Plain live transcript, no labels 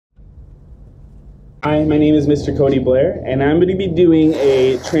Hi, my name is Mr. Cody Blair, and I'm going to be doing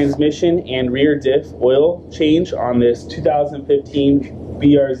a transmission and rear diff oil change on this 2015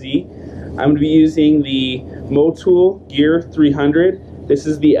 BRZ. I'm going to be using the Motul Gear 300. This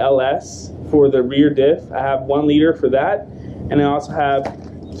is the LS for the rear diff. I have 1 liter for that, and I also have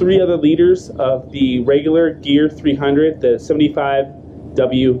 3 other liters of the regular Gear 300, the 75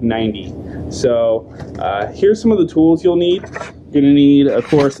 W90. So here's some of the tools you'll need. You're going to need, of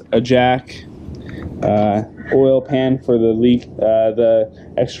course, a jack, oil pan for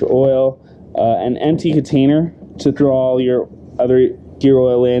the extra oil, an empty container to throw all your other gear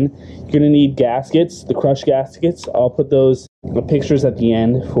oil in. You're going to need gaskets, the crush gaskets. I'll put those pictures at the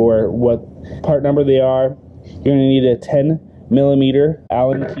end for what part number they are. You're going to need a 10mm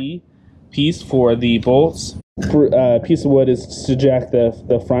Allen key piece for the bolts. A piece of wood is to jack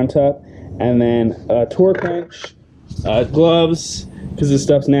the front up, and then a torque wrench, gloves because this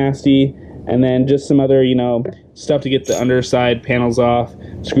stuff's nasty, and then just some other, stuff to get the underside panels off,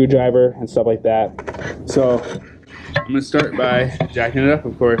 screwdriver and stuff like that. So I'm going to start by jacking it up,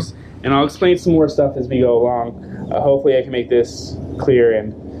 of course, and I'll explain some more stuff as we go along. Hopefully I can make this clear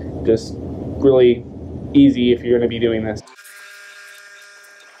and just really easy if you're going to be doing this.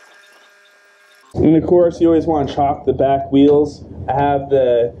 And of course you always want to chock the back wheels. I have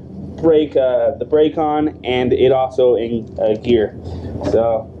the brake on, and it also in gear.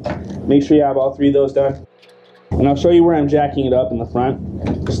 So make sure you have all 3 of those done. And I'll show you where I'm jacking it up in the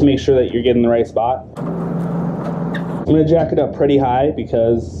front, just to make sure that you're getting the right spot. I'm going to jack it up pretty high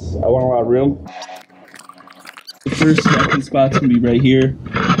because I want a lot of room. The first jacking spot's going to be right here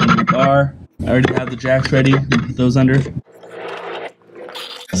on the bar. I already have the jacks ready. Put those under.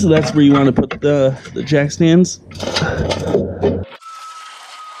 So that's where you want to put the jack stands.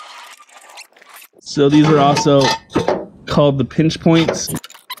 So these are also called the pinch points.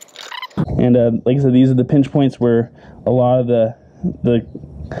 And like I said, these are the pinch points where a lot of the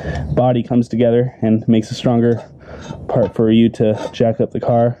body comes together and makes a stronger part for you to jack up the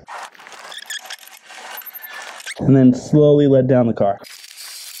car. And then slowly let down the car.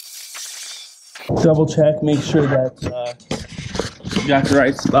 Double check, make sure that you got the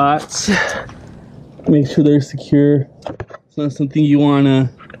right spots. Make sure they're secure. It's not something you want to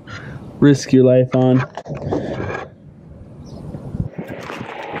risk your life on.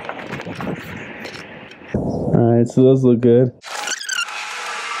 Alright, so those look good.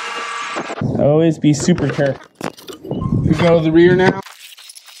 Always be super careful. We go to the rear now.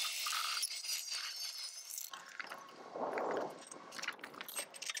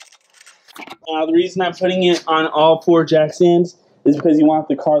 Now the reason I'm putting it on all 4 jack stands is because you want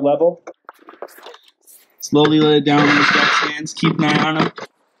the car level. Slowly let it down on those jack stands. Keep an eye on them.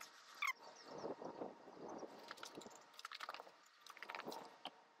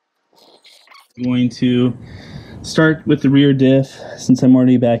 I'm going to start with the rear diff since I'm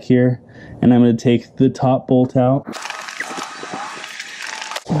already back here, and I'm going to take the top bolt out.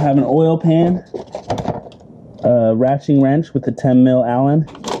 I have an oil pan, a ratcheting wrench with a 10mm Allen,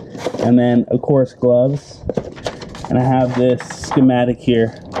 and then of course gloves. And I have this schematic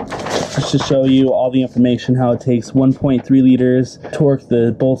here just to show you all the information, how it takes 1.3 liters, torque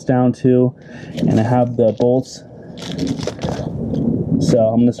the bolts down to, and I have the bolts. So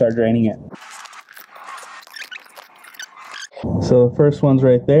I'm going to start draining it. So the first one's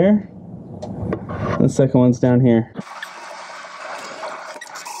right there. The second one's down here.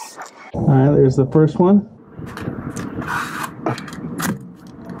 Alright, there's the first one.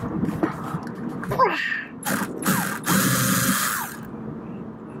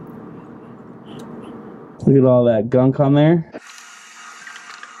 Look at all that gunk on there.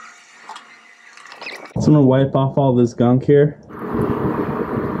 So I'm going to wipe off all this gunk here.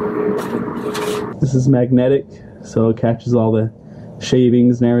 This is magnetic, so it catches all the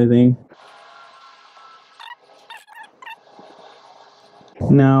shavings and everything.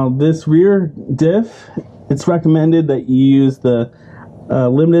 Now this rear diff, it's recommended that you use the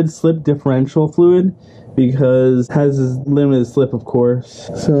limited slip differential fluid because it has this limited slip, of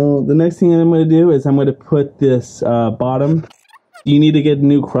course. So the next thing I'm going to do is I'm going to put this bottom. You need to get a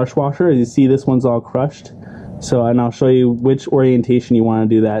new crush washer. As you see, this one's all crushed. So, and I'll show you which orientation you want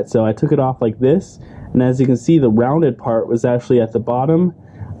to do that. So I took it off like this, and as you can see, the rounded part was actually at the bottom,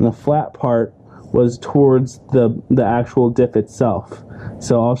 and the flat part was towards the actual diff itself.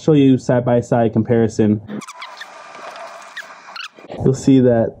 So I'll show you side-by-side comparison. You'll see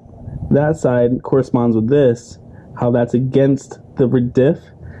that that side corresponds with this, how that's against the diff,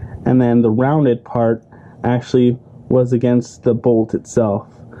 and then the rounded part actually was against the bolt itself.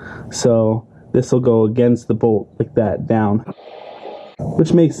 So this will go against the bolt like that, down.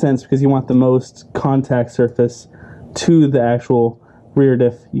 which makes sense because you want the most contact surface to the actual rear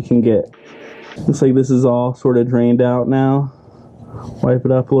diff you can get. Looks like this is all sort of drained out now. Wipe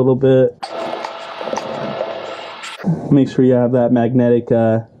it up a little bit. Make sure you have that magnetic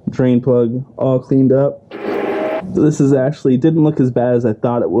drain plug all cleaned up. This is actually didn't look as bad as I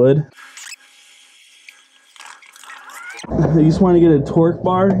thought it would. I just want to get a torque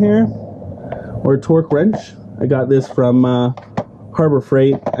bar here, or a torque wrench. I got this from Harbor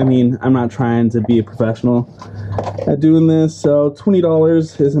Freight. I mean, I'm not trying to be a professional at doing this, so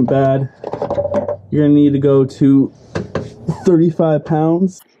 $20 isn't bad. You're gonna need to go to 35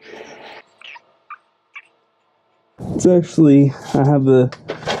 pounds. It's actually, I have the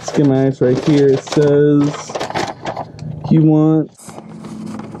schematics right here. It says you want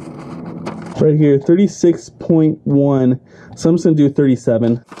right here 36.1, so I'm just gonna do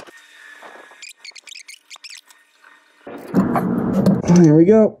 37. There we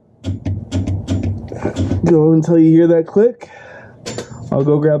go. Go until you hear that click. I'll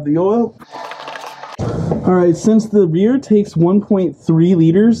go grab the oil. Alright, since the rear takes 1.3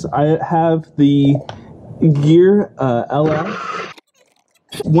 liters, I have the gear LF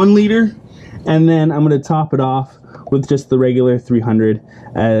 1 liter, and then I'm going to top it off with just the regular 300,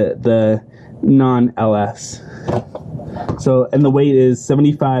 the non-LS. So, and the weight is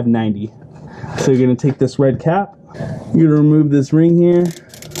 75.90. So you're going to take this red cap, you're going to remove this ring here,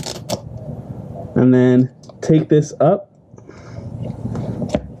 and then take this up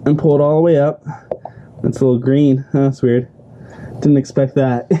and pull it all the way up. It's a little green. Huh, that's weird. Didn't expect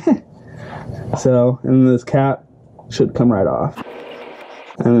that. So, and this cap should come right off.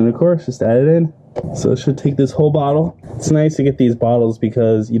 And then of course, just add it in. So it should take this whole bottle. It's nice to get these bottles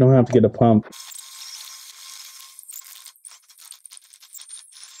because you don't have to get a pump.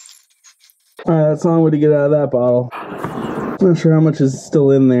 Alright, that's all I'm going to get out of that bottle. I'm not sure how much is still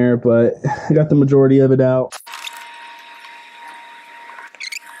in there, but I got the majority of it out.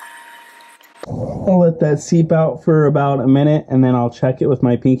 I'll let that seep out for about a minute, and then I'll check it with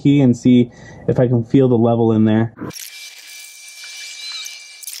my pinky and see if I can feel the level in there.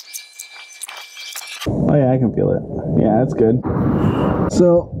 Oh yeah, I can feel it. Yeah, that's good.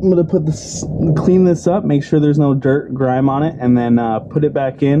 So I'm gonna clean this up, make sure there's no dirt, grime on it, and then put it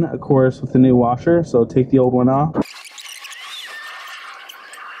back in, of course, with the new washer. So take the old one off.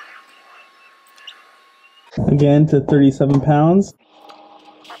 Again to 37 pounds.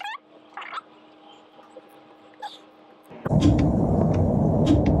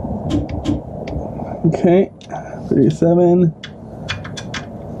 Okay, 37.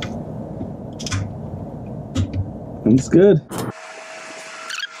 That's good.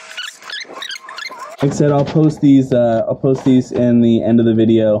 Like I said, I'll post these in the end of the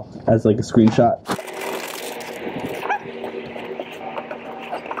video as like a screenshot.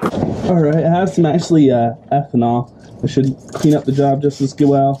 Alright, I have some actually ethanol. I should clean up the job just as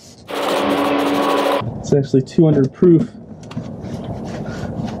well. It's actually 200 proof.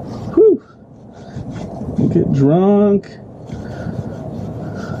 Whew. Get drunk.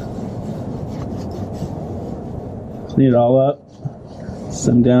 Clean it all up.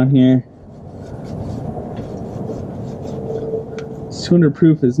 Some down here. 200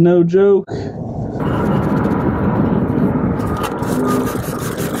 proof is no joke.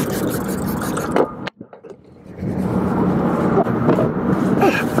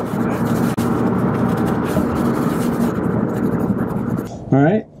 All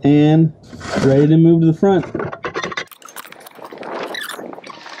right, and ready to move to the front.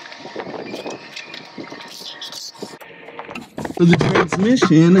 For the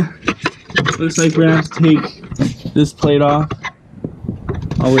transmission, looks like we're gonna have to take this plate off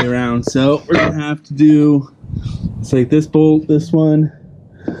all the way around. So we're gonna have to do, it's like this bolt, this one,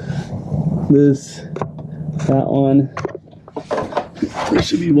 this, that one. There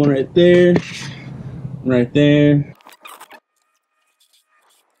should be one right there, right there.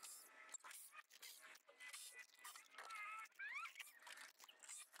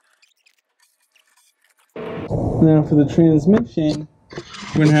 Now for the transmission,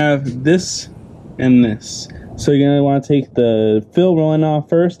 we're gonna have this and this. So you're gonna want to take the fill rolling off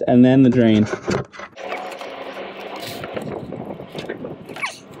first and then the drain.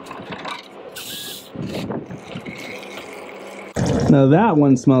 Now that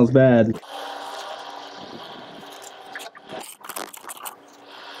one smells bad.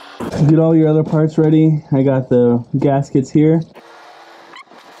 Get all your other parts ready. I got the gaskets here.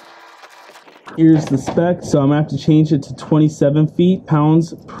 Here's the spec, so I'm gonna have to change it to 27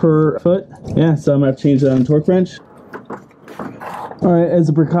 pounds per foot. Yeah, so I'm gonna have to change that on torque wrench. All right, as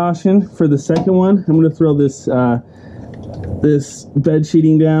a precaution for the second one, I'm gonna throw this this bed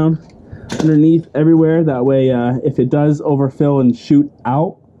sheeting down underneath everywhere. That way, if it does overfill and shoot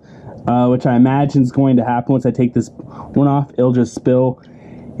out, which I imagine is going to happen once I take this one off, it'll just spill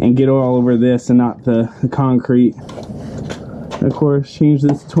and get all over this and not the concrete. And of course, change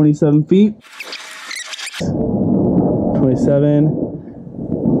this to 27 feet. 27.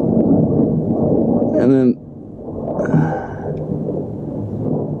 And then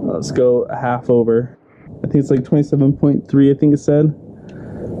let's go a half over. I think it's like 27.3, I think it said.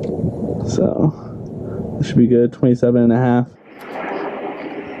 So that should be good. 27 and a half.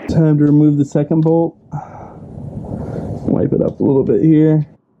 Time to remove the second bolt. Wipe it up a little bit here.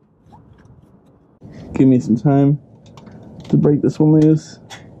 Give me some time to break this one loose.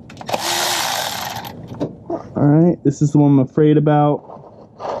 Alright, this is the one I'm afraid about.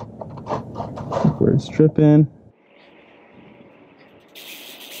 Where it's tripping.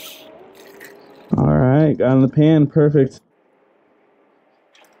 Alright, got in the pan, perfect.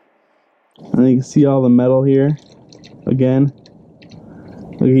 And you can see all the metal here again.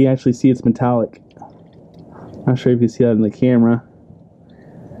 Look, you can actually see it's metallic. Not sure if you see that in the camera.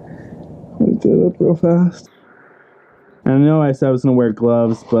 Look that up real fast. And I know I said I was going to wear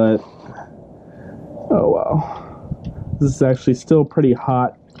gloves, but oh wow. This is actually still pretty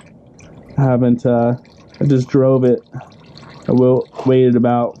hot. I just drove it. I waited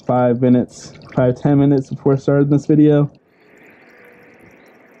about 5-10 minutes before starting this video.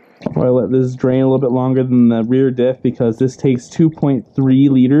 I let this drain a little bit longer than the rear diff because this takes 2.3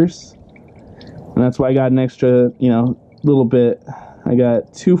 liters. And that's why I got an extra, little bit. I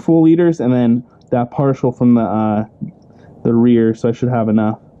got 2 full liters and then that partial from the rear, so I should have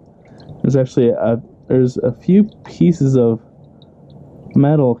enough. There's actually there's a few pieces of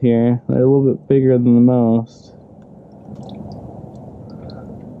metal here that are a little bit bigger than the most.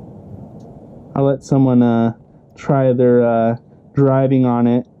 I'll let someone try their driving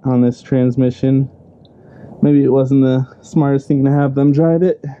on this transmission. Maybe it wasn't the smartest thing to have them drive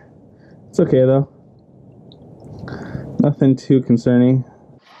it. It's okay though. Nothing too concerning.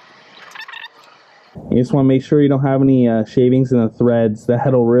 You just want to make sure you don't have any shavings in the threads.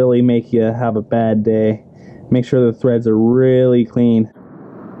 That'll really make you have a bad day. Make sure the threads are really clean.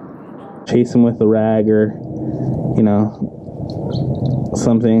 Chase them with a rag or,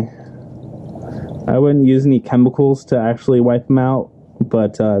 something. I wouldn't use any chemicals to actually wipe them out,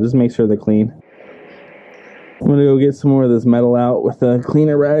 but just make sure they're clean. I'm gonna go get some more of this metal out with a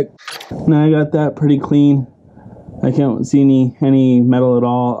cleaner rag. Now I got that pretty clean. I can't see any metal at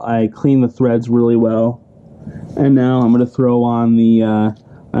all. I cleaned the threads really well. And now I'm gonna throw on the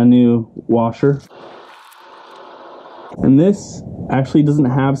a new washer. And this actually doesn't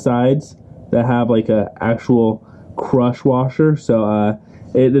have sides that have like a actual crush washer, so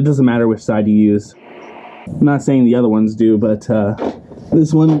it doesn't matter which side you use. I'm not saying the other ones do, but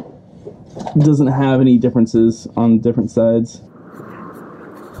this one doesn't have any differences on different sides.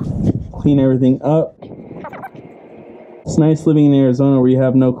 Clean everything up. It's nice living in Arizona where you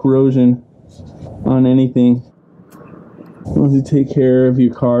have no corrosion on anything. Once you take care of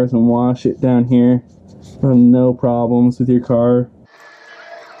your cars and wash it down here, you have no problems with your car.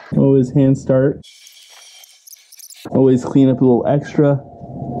 Always hand start. Always clean up a little extra.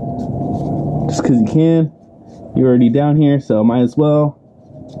 Just because you can. You're already down here, so might as well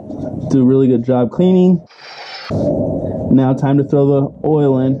do a really good job cleaning. Now time to throw the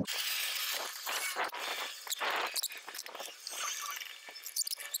oil in.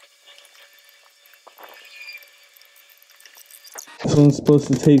 This one's supposed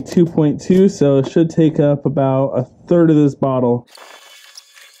to take 2.2, so it should take up about 1/3 of this bottle.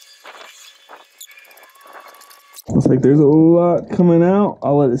 Looks like there's a lot coming out.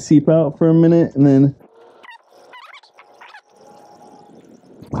 I'll let it seep out for a minute and then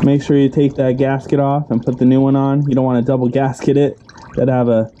make sure you take that gasket off and put the new one on. You don't want to double gasket it. You'd have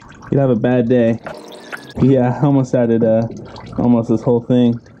a bad day. Yeah, I almost added almost this whole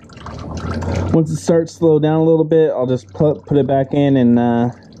thing. Once it starts to slow down a little bit, I'll just put it back in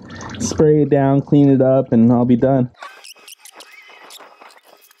and spray it down, clean it up, and I'll be done.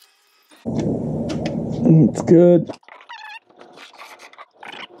 It's good.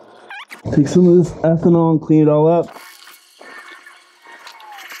 Take some of this ethanol and clean it all up.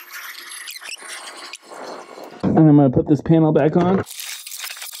 And I'm going to put this panel back on.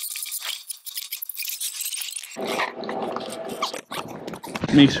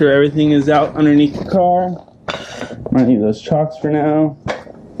 Make sure everything is out underneath the car. Might need those chocks for now.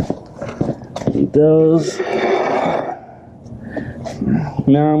 Need those.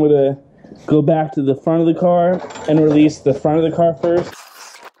 Now I'm going to go back to the front of the car and release the front of the car first.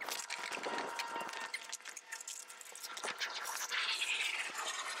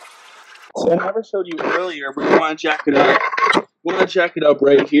 So I never showed you earlier, but you want to jack it up. You want to jack it up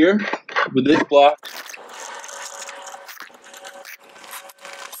right here with this block.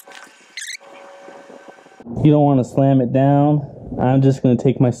 You don't want to slam it down. I'm just going to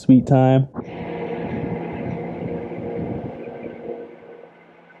take my sweet time.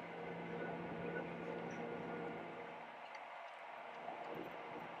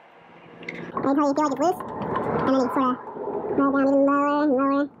 Until you feel like it's loose, and then you sort of roll down even lower and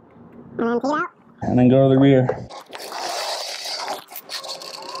lower, and then take it out. And then go to the rear.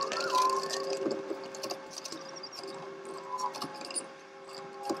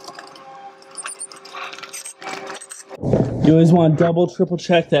 You always want to double, triple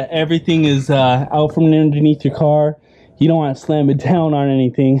check that everything is out from underneath your car. You don't want to slam it down on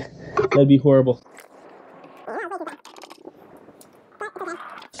anything. That'd be horrible.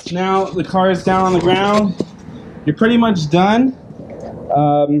 Now the car is down on the ground. You're pretty much done.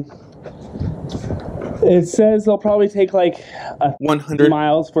 It says it'll probably take like 100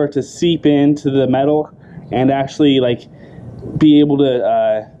 miles for it to seep into the metal and actually like be able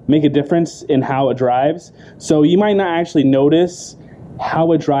to make a difference in how it drives. So you might not actually notice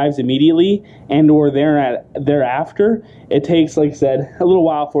how it drives immediately and or thereafter. It takes, like I said, a little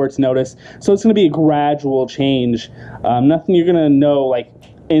while for it to notice. So it's going to be a gradual change. Nothing you're going to know like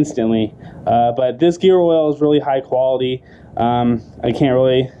instantly. But this gear oil is really high quality. I can't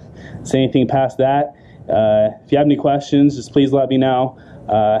really say anything past that. If you have any questions, just please let me know.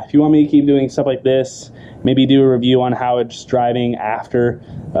 If you want me to keep doing stuff like this, maybe do a review on how it's driving after,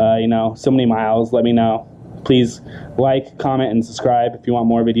 you know, so many miles, let me know. Please like, comment, and subscribe if you want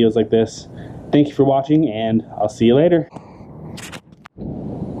more videos like this. Thank you for watching, and I'll see you later.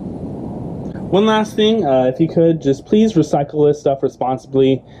 One last thing, if you could, just please recycle this stuff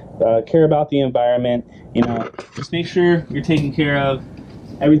responsibly. Care about the environment. You know, just make sure you're taking care of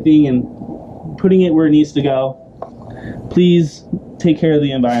everything and putting it where it needs to go. Please take care of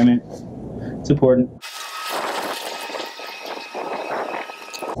the environment. It's important.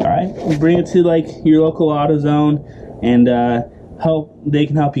 Alright, bring it to like your local AutoZone and they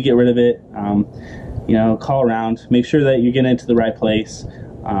can help you get rid of it. You know, call around, make sure that you're getting it to the right place.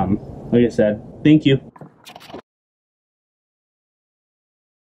 Like I said, thank you.